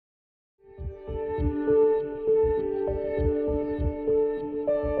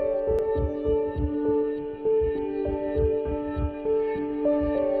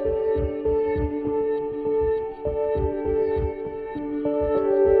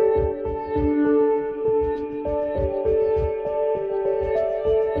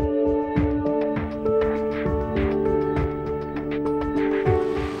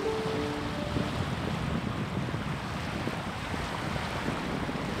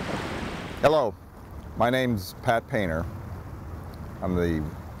Hello, my name's Pat Painter. I'm the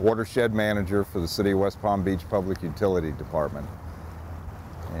watershed manager for the City of West Palm Beach Public Utility Department.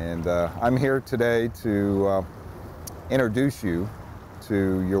 And I'm here today to introduce you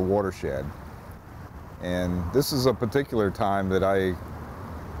to your watershed. And this is a particular time that I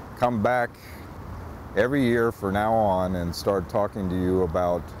come back every year from now on and start talking to you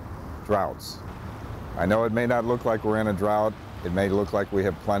about droughts. I know it may not look like we're in a drought. It may look like we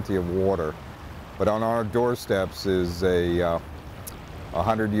have plenty of water, but on our doorsteps is a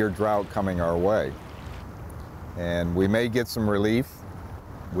 100-year drought coming our way. And we may get some relief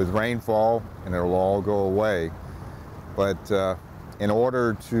with rainfall and it'll all go away. But in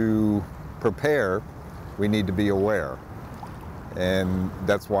order to prepare, we need to be aware. And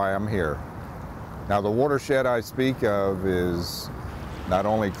that's why I'm here. Now, the watershed I speak of is not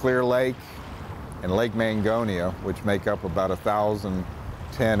only Clear Lake and Lake Mangonia, which make up about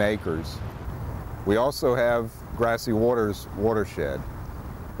 1,010 acres. We also have Grassy Waters watershed,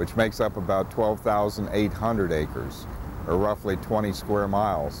 which makes up about 12,800 acres, or roughly 20 square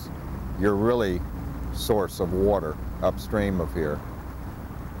miles. Your really source of water upstream of here.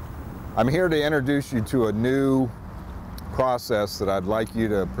 I'm here to introduce you to a new process that I'd like you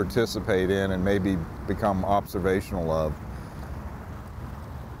to participate in and maybe become observational of.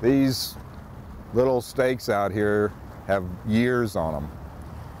 These little stakes out here have years on them,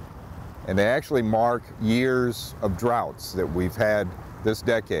 and they actually mark years of droughts that we've had this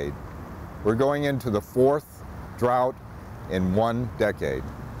decade. We're going into the 4th drought in 1 decade,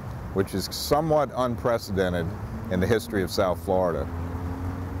 which is somewhat unprecedented in the history of South Florida.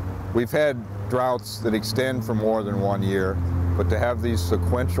 We've had droughts that extend for more than 1 year, but to have these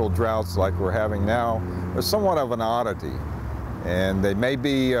sequential droughts like we're having now are somewhat of an oddity. And they may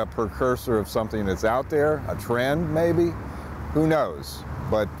be a precursor of something that's out there, a trend maybe, who knows?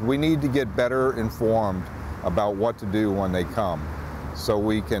 But we need to get better informed about what to do when they come so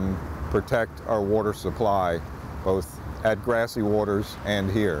we can protect our water supply both at Grassy Waters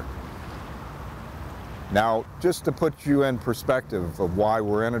and here. Now, just to put you in perspective of why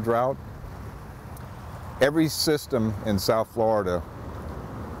we're in a drought, every system in South Florida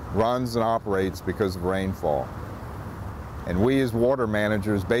runs and operates because of rainfall. And we as water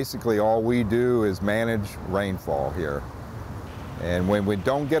managers, basically all we do is manage rainfall here. And when we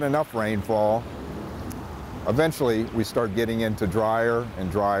don't get enough rainfall, eventually we start getting into drier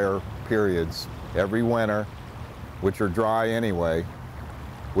and drier periods every winter, which are dry anyway,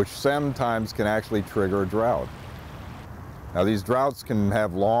 which sometimes can actually trigger a drought. Now, these droughts can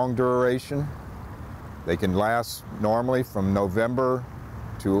have long duration. They can last normally from November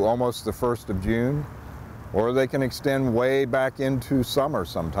to almost the 1st of June, or they can extend way back into summer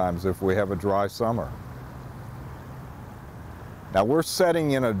sometimes if we have a dry summer. Now, we're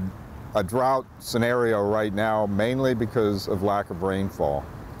setting in a drought scenario right now mainly because of lack of rainfall.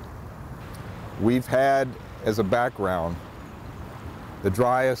 We've had, as a background, the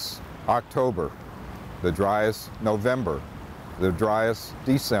driest October, the driest November, the driest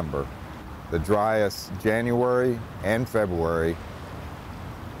December, the driest January and February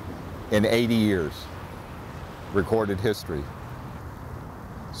in 80 years, recorded history.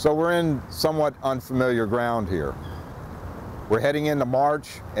 So we're in somewhat unfamiliar ground here. We're heading into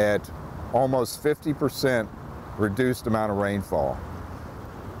March at almost 50% reduced amount of rainfall.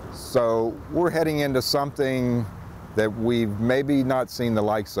 So we're heading into something that we've maybe not seen the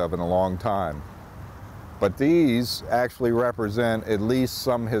likes of in a long time. But these actually represent at least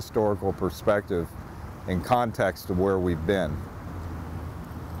some historical perspective in context of where we've been.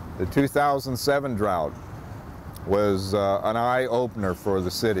 The 2007 drought was an eye-opener for the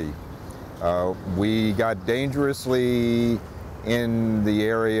city. We got dangerously in the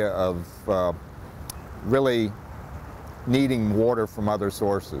area of really needing water from other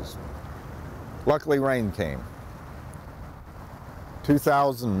sources. Luckily, rain came.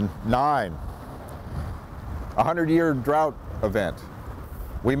 2009, 100-year drought event.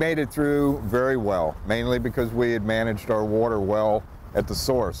 We made it through very well, mainly because we had managed our water well at the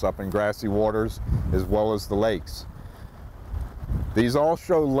source up in Grassy Waters as well as the lakes. These all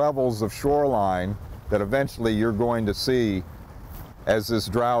show levels of shoreline that eventually you're going to see as this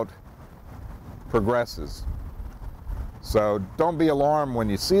drought progresses. So don't be alarmed when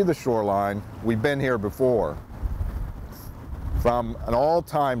you see the shoreline. We've been here before. From an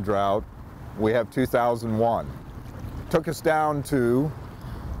all-time drought, we have 2001. Took us down to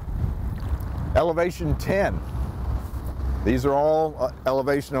elevation 10. These are all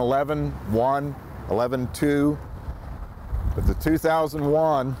elevation 11, 1, 11, 2. But the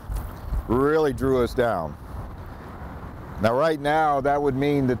 2001 really drew us down. Now right now that would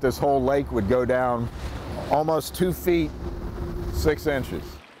mean that this whole lake would go down almost 2 feet 6 inches.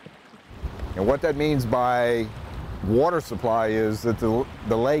 And what that means by water supply is that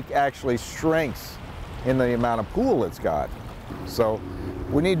the lake actually shrinks in the amount of pool it's got. So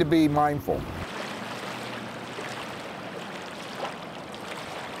we need to be mindful.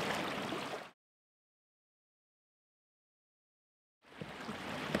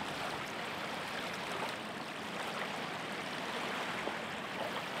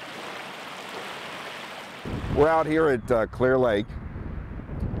 We're out here at Clear Lake.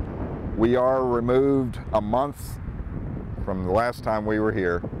 We are removed a month from the last time we were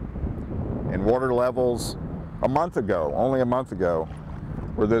here, and water levels only a month ago,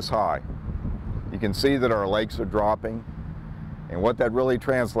 were this high. You can see that our lakes are dropping, and what that really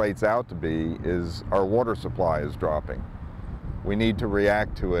translates out to be is our water supply is dropping. We need to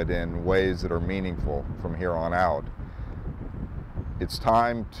react to it in ways that are meaningful from here on out. It's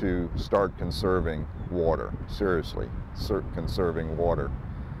time to start conserving water, seriously, conserving water.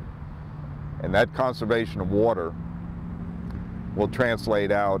 And that conservation of water will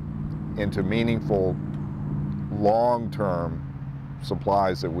translate out into meaningful, long-term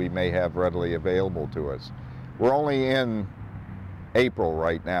supplies that we may have readily available to us. We're only in April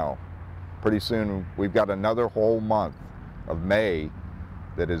right now. Pretty soon we've got another whole month of May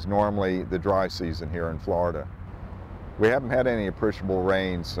that is normally the dry season here in Florida. We haven't had any appreciable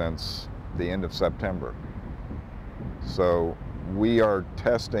rain since the end of September. So we are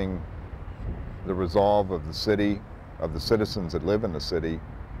testing the resolve of the city, of the citizens that live in the city,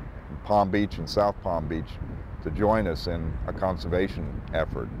 Palm Beach and South Palm Beach, to join us in a conservation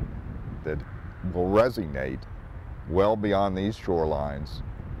effort that will resonate well beyond these shorelines,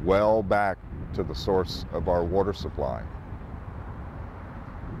 well back to the source of our water supply.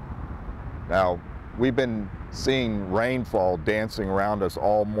 Now, we've been seeing rainfall dancing around us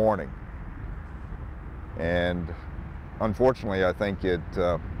all morning, and unfortunately I think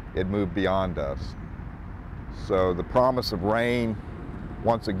it moved beyond us. So the promise of rain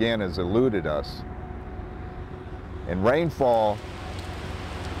once again has eluded us. And rainfall,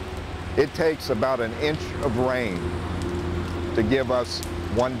 it takes about an inch of rain to give us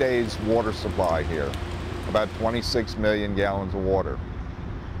one day's water supply here, about 26 million gallons of water.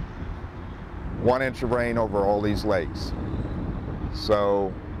 1 inch of rain over all these lakes.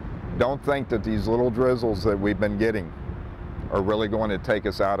 So don't think that these little drizzles that we've been getting are really going to take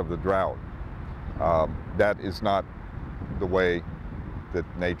us out of the drought. That is not the way that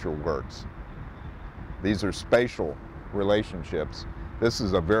nature works. These are spatial relationships. This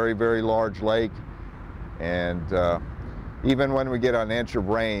is a very, very large lake, and even when we get an inch of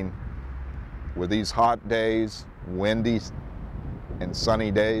rain, with these hot days, windy and sunny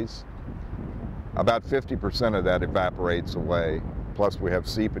days, about 50% of that evaporates away, plus we have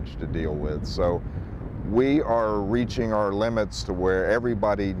seepage to deal with. So we are reaching our limits to where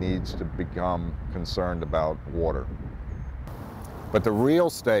everybody needs to become concerned about water. But the real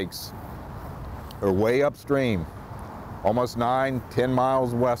stakes are way upstream, almost 9-10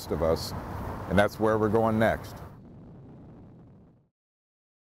 miles west of us, and that's where we're going next.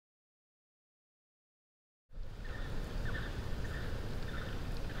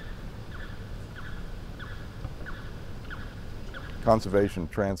 Conservation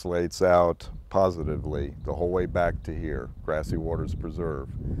translates out positively the whole way back to here, Grassy Waters Preserve.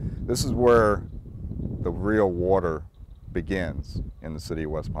 This is where the real water begins in the city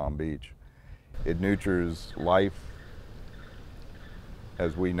of West Palm Beach. It nurtures life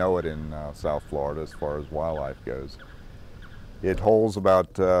as we know it in South Florida as far as wildlife goes. It holds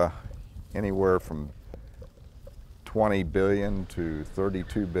about anywhere from 20 billion to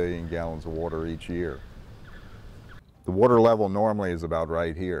 32 billion gallons of water each year. The water level normally is about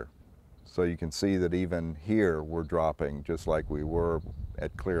right here. So you can see that even here we're dropping just like we were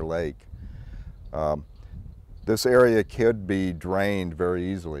at Clear Lake. This area could be drained very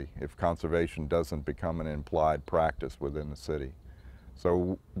easily if conservation doesn't become an implied practice within the city.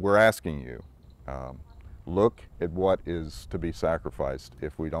 So we're asking you, look at what is to be sacrificed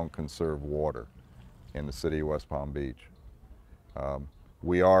if we don't conserve water in the city of West Palm Beach.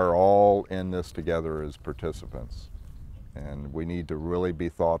 We are all in this together as participants, and we need to really be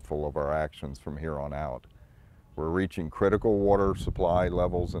thoughtful of our actions from here on out. We're reaching critical water supply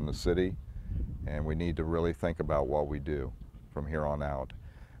levels in the city, and we need to really think about what we do from here on out.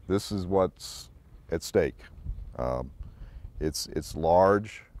 This is what's at stake. It's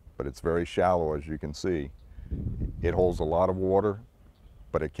large, but it's very shallow, as you can see. It holds a lot of water,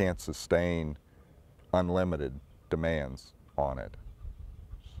 but it can't sustain unlimited demands on it.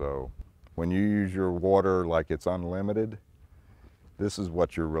 So when you use your water like it's unlimited, this is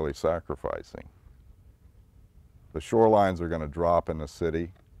what you're really sacrificing. The shorelines are going to drop in the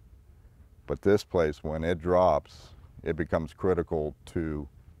city, but this place, when it drops, it becomes critical to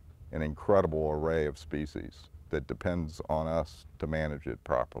an incredible array of species that depends on us to manage it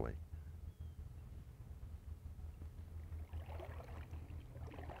properly.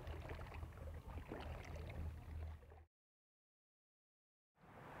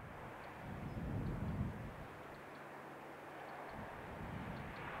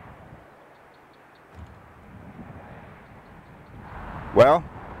 Well,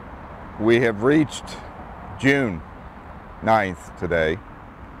 we have reached June 9th today.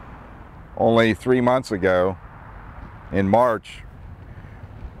 Only 3 months ago, in March,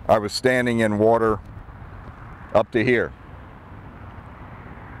 I was standing in water up to here.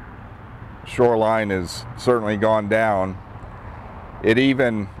 Shoreline has certainly gone down. It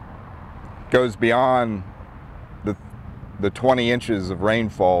even goes beyond the 20 inches of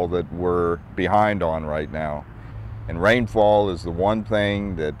rainfall that we're behind on right now. And rainfall is the one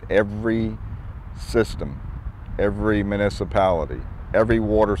thing that every system, every municipality, every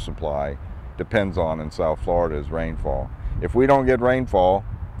water supply depends on in South Florida is rainfall. If we don't get rainfall,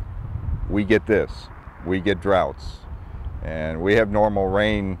 we get this. We get droughts. And we have normal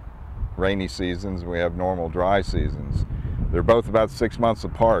rainy seasons, we have normal dry seasons. They're both about 6 months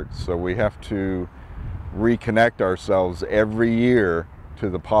apart, so we have to reconnect ourselves every year to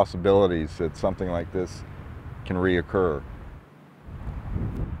the possibilities that something like this can reoccur.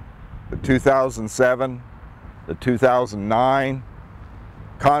 The 2007, the 2009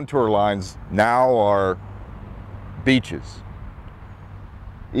 contour lines now are beaches.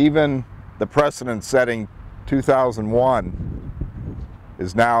 Even the precedent-setting 2001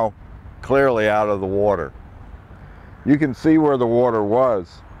 is now clearly out of the water. You can see where the water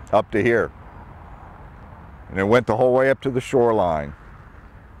was up to here, and it went the whole way up to the shoreline.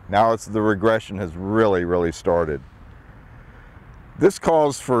 Now the regression has really started. This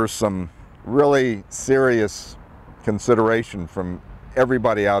calls for some really serious consideration from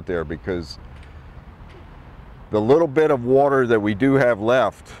everybody out there, because the little bit of water that we do have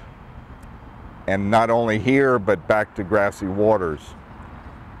left, and not only here but back to Grassy Waters,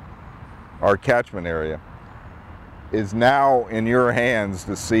 our catchment area, is now in your hands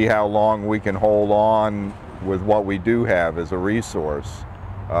to see how long we can hold on with what we do have as a resource.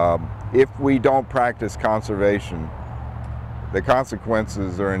 If we don't practice conservation, the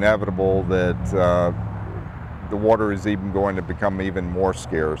consequences are inevitable that the water is even going to become even more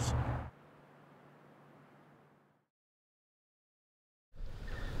scarce.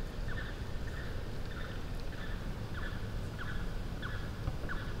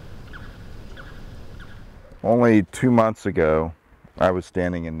 Only 2 months ago, I was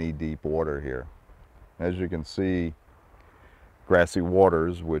standing in knee-deep water here. As you can see, Grassy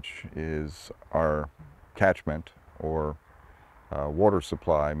Waters, which is our catchment or water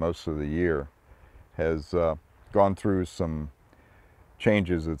supply most of the year, has gone through some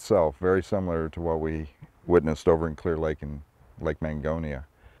changes itself, very similar to what we witnessed over in Clear Lake and Lake Mangonia.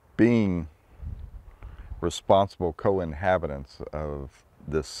 Being responsible co-inhabitants of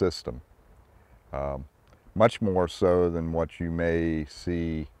this system, much more so than what you may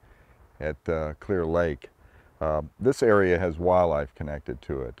see at Clear Lake, this area has wildlife connected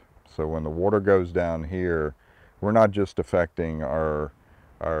to it. So when the water goes down here, we're not just affecting our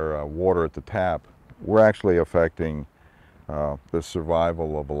water at the tap, we're actually affecting the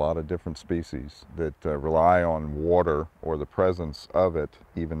survival of a lot of different species that rely on water or the presence of it,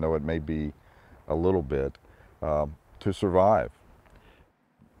 even though it may be a little bit, to survive.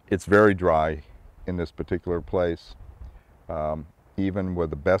 It's very dry in this particular place. Even with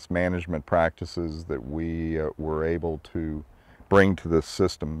the best management practices that we were able to bring to this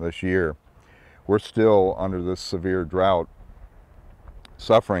system this year, we're still under this severe drought,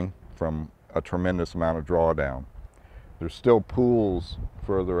 suffering from a tremendous amount of drawdown. There's still pools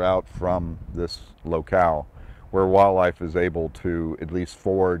further out from this locale where wildlife is able to at least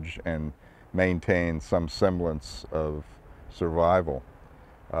forage and maintain some semblance of survival.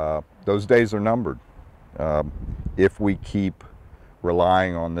 Those days are numbered if we keep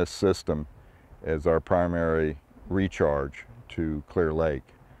relying on this system as our primary recharge to Clear Lake.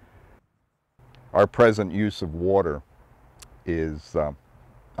 Our present use of water is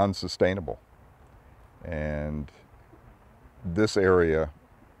unsustainable, and this area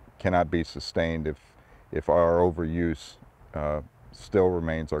cannot be sustained if our overuse still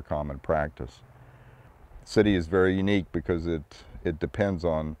remains our common practice. The city is very unique because it depends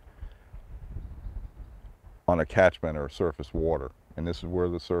on a catchment or surface water, and this is where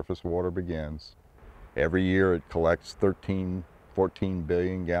the surface water begins. Every year it collects 13 14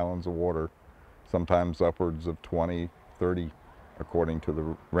 billion gallons of water, sometimes upwards of 20, 30, according to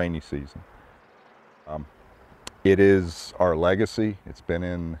the rainy season. It is our legacy. It's been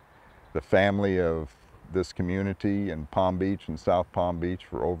in the family of this community in Palm Beach and South Palm Beach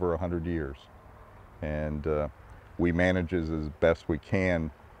for over 100 years. And we manage it as best we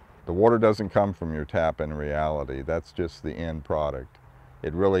can. The water doesn't come from your tap in reality. That's just the end product.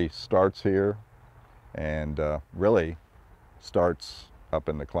 It really starts here and really starts up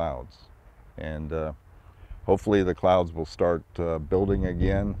in the clouds. And hopefully the clouds will start building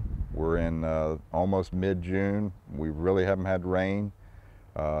again. We're in almost mid-June. We really haven't had rain.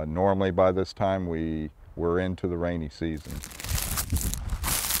 Normally by this time we're into the rainy season.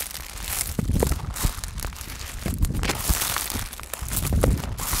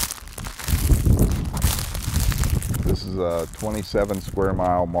 This is a 27 square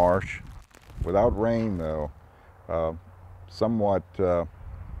mile marsh. Without rain though, somewhat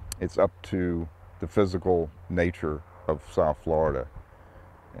it's up to the physical nature of South Florida.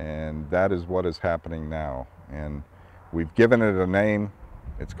 And that is what is happening now. And we've given it a name.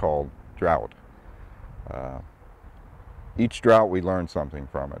 It's called drought. Each drought we learn something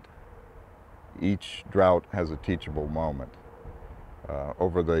from it. Each drought has a teachable moment.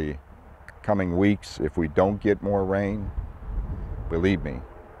 Over the coming weeks, if we don't get more rain, believe me,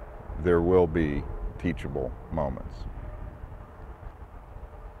 there will be teachable moments.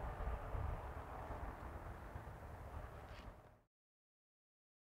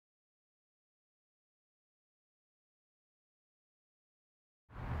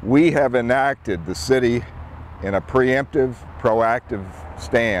 We have enacted the city in a preemptive, proactive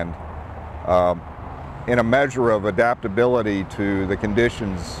stand in a measure of adaptability to the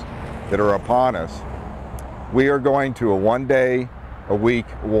conditions that are upon us. We are going to a one-day-a-week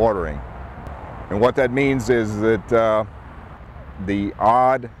watering. And what that means is that the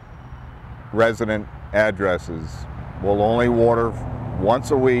odd resident addresses will only water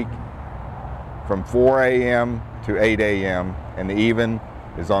once a week from 4 a.m. to 8 a.m. and the even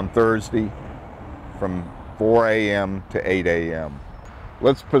is on Thursday from 4 a.m. to 8 a.m.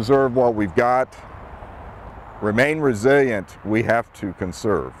 Let's preserve what we've got. Remain resilient. We have to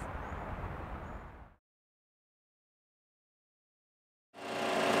conserve.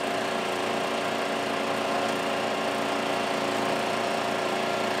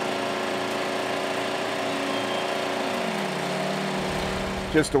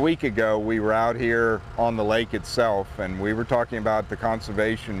 Just a week ago, we were out here on the lake itself, and we were talking about the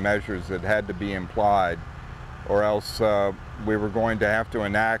conservation measures that had to be implied, or else we were going to have to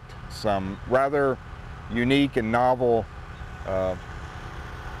enact some rather unique and novel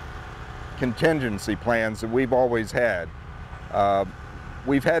contingency plans that we've always had.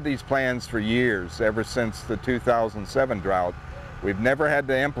 We've had these plans for years, ever since the 2007 drought. We've never had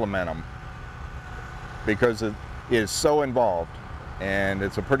to implement them because it is so involved. And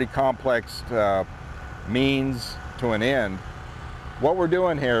it's a pretty complex means to an end. What we're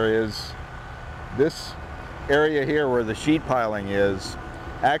doing here is this area here where the sheet piling is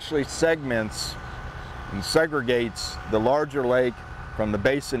actually segments and segregates the larger lake from the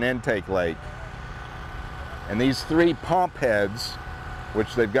basin intake lake. And these three pump heads,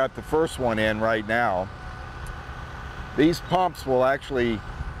 which they've got the first one in right now, these pumps will actually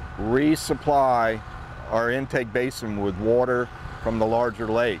resupply our intake basin with water from the larger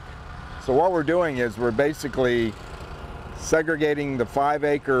lake. So what we're doing is we're basically segregating the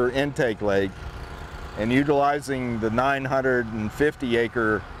 5-acre intake lake and utilizing the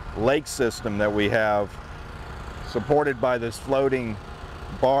 950-acre lake system that we have, supported by this floating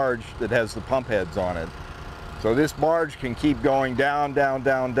barge that has the pump heads on it. So this barge can keep going down, down,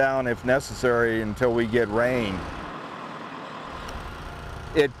 down, down if necessary until we get rain.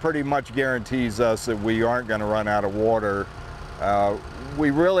 It pretty much guarantees us that we aren't going to run out of water. We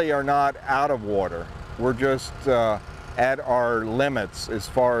really are not out of water. We're just at our limits as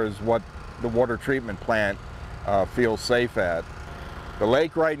far as what the water treatment plant feels safe at. The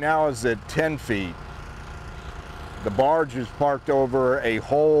lake right now is at 10 feet. The barge is parked over a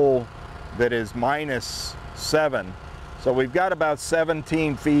hole that is -7. So we've got about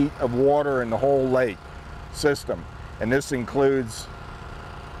 17 feet of water in the whole lake system. And this includes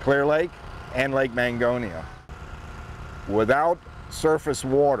Clear Lake and Lake Mangonia. Without surface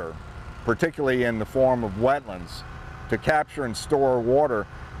water, particularly in the form of wetlands, to capture and store water,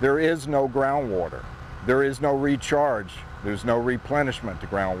 there is no groundwater. There is no recharge. There's no replenishment to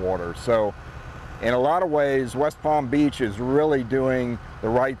groundwater. So in a lot of ways, West Palm Beach is really doing the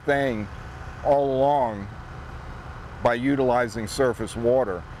right thing all along by utilizing surface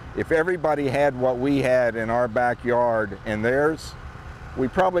water. If everybody had what we had in our backyard and theirs, we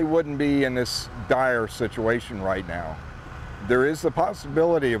probably wouldn't be in this dire situation right now. There is the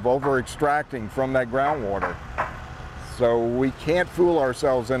possibility of over-extracting from that groundwater. So we can't fool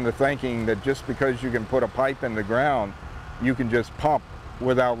ourselves into thinking that just because you can put a pipe in the ground, you can just pump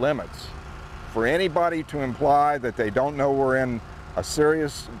without limits. For anybody to imply that they don't know we're in a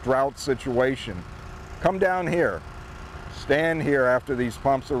serious drought situation, come down here, stand here after these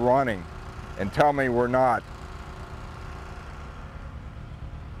pumps are running, and tell me we're not.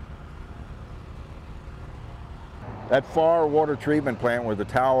 That far water treatment plant with the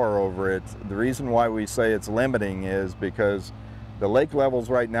tower over it, the reason why we say it's limiting is because the lake levels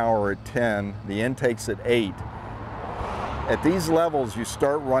right now are at 10, the intake's at 8. At these levels, you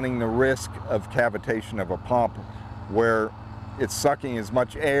start running the risk of cavitation of a pump where it's sucking as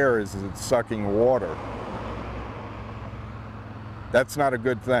much air as it's sucking water. That's not a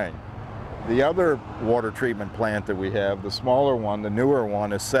good thing. The other water treatment plant that we have, the smaller one, the newer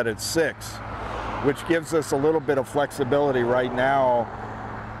one, is set at 6. Which gives us a little bit of flexibility right now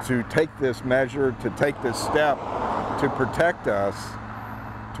to take this measure, to take this step, to protect us,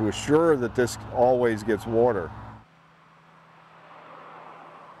 to assure that this always gets water.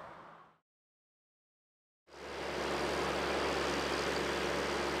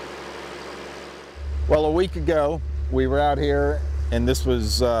 Well, a week ago, we were out here, and this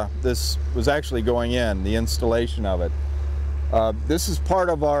was actually going in, the installation of it. This is part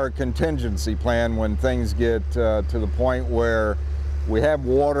of our contingency plan when things get to the point where we have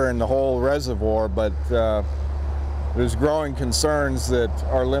water in the whole reservoir, but there's growing concerns that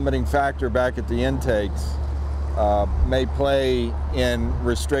our limiting factor back at the intakes may play in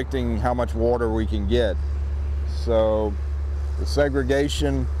restricting how much water we can get. So the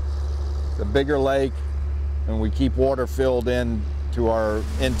segregation, the bigger lake, and we keep water filled in to our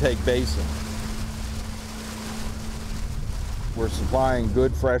intake basin. We're supplying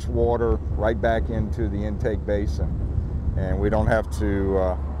good fresh water right back into the intake basin, and we don't have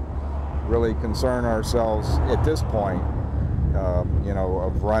to really concern ourselves at this point, you know,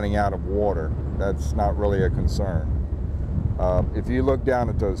 of running out of water. That's not really a concern. If you look down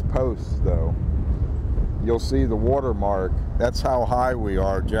at those posts, though, you'll see the watermark. That's how high we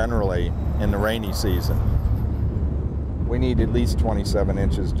are generally in the rainy season. We need at least 27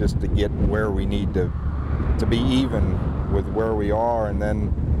 inches just to get where we need to be even with where we are, and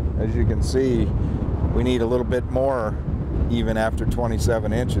then as you can see, we need a little bit more even after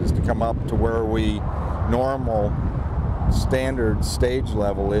 27 inches to come up to where we normal standard stage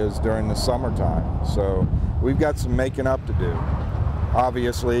level is during the summertime. So we've got some making up to do.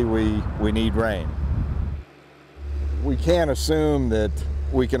 Obviously we need rain. We can't assume that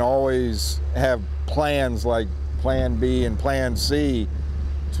we can always have plans like Plan B and Plan C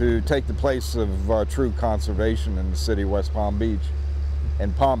to take the place of true conservation in the city of West Palm Beach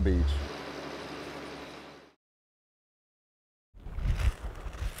and Palm Beach.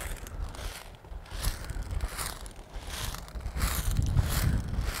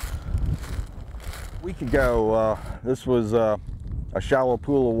 A week ago, this was a shallow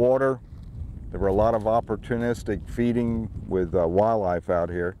pool of water. There were a lot of opportunistic feeding with wildlife out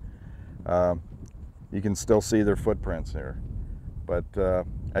here. You can still see their footprints here. But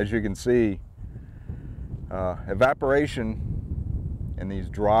as you can see, evaporation in these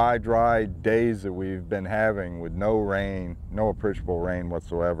dry days that we've been having with no rain, no appreciable rain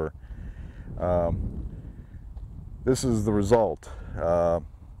whatsoever, this is the result.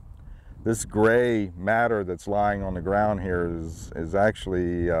 This gray matter that's lying on the ground here is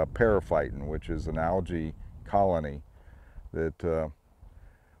actually periphyton, which is an algae colony that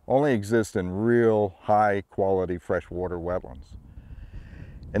only exists in real high quality freshwater wetlands.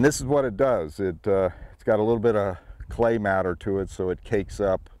 And this is what it does. It's got a little bit of clay matter to it, so it cakes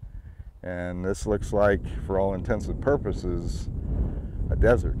up. And this looks like, for all intents and purposes, a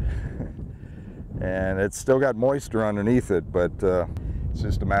desert. And it's still got moisture underneath it, but it's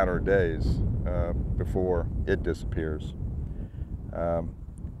just a matter of days before it disappears.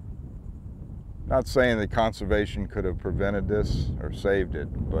 Not saying that conservation could have prevented this or saved it,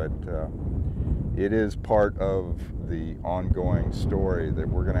 but it is part of the ongoing story that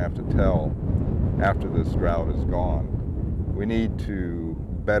we're going to have to tell after this drought is gone. We need to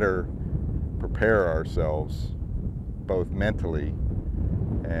better prepare ourselves, both mentally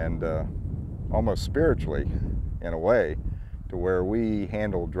and almost spiritually, in a way, to where we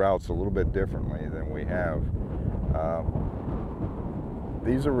handle droughts a little bit differently than we have.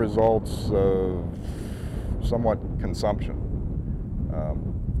 These are results of somewhat consumption.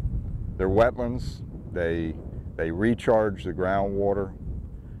 They're wetlands. They recharge the groundwater.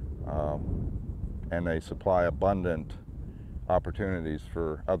 and they supply abundant opportunities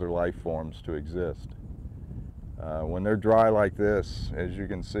for other life forms to exist. When they're dry like this, as you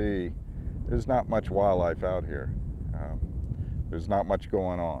can see, there's not much wildlife out here. There's not much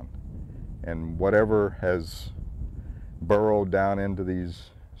going on. And whatever has burrowed down into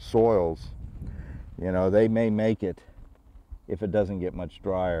these soils, you know, they may make it if it doesn't get much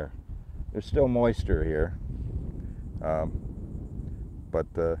drier. There's still moisture here, but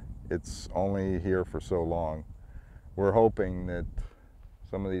it's only here for so long. We're hoping that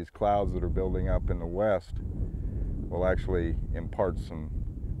some of these clouds that are building up in the west will actually impart some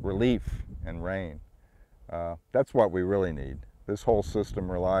relief and rain. That's what we really need. This whole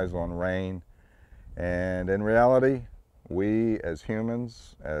system relies on rain, and in reality, we as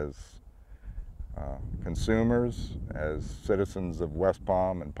humans, as consumers, as citizens of West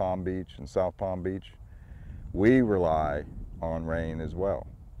Palm and Palm Beach and South Palm Beach, we rely on rain as well.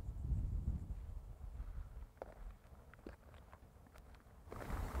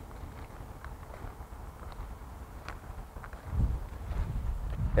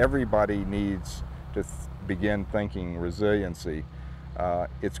 Everybody needs to begin thinking resiliency.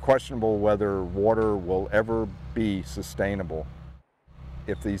 It's questionable whether water will ever be sustainable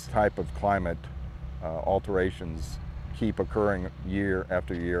if these type of climate alterations keep occurring year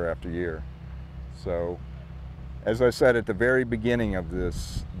after year after year. So, as I said at the very beginning of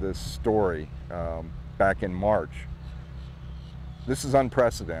this story, back in March, this is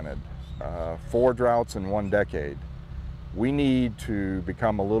unprecedented. 4 droughts in 1 decade. We need to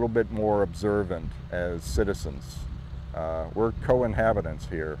become a little bit more observant as citizens. We're co-inhabitants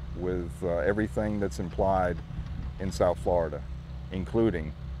here with everything that's implied in South Florida,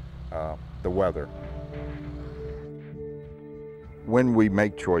 including the weather. When we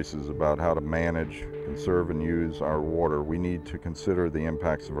make choices about how to manage, conserve, and use our water, we need to consider the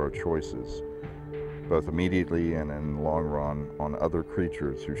impacts of our choices, both immediately and in the long run, on other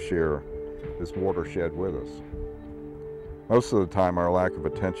creatures who share this watershed with us. Most of the time, our lack of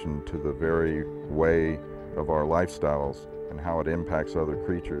attention to the very way of our lifestyles and how it impacts other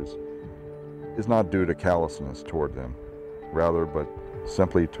creatures is not due to callousness toward them, rather, but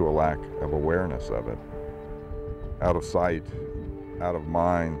simply to a lack of awareness of it. Out of sight, out of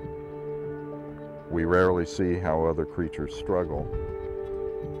mind, we rarely see how other creatures struggle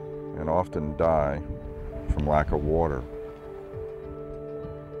and often die from lack of water.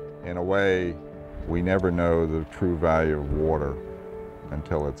 In a way, we never know the true value of water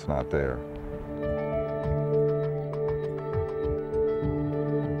until it's not there.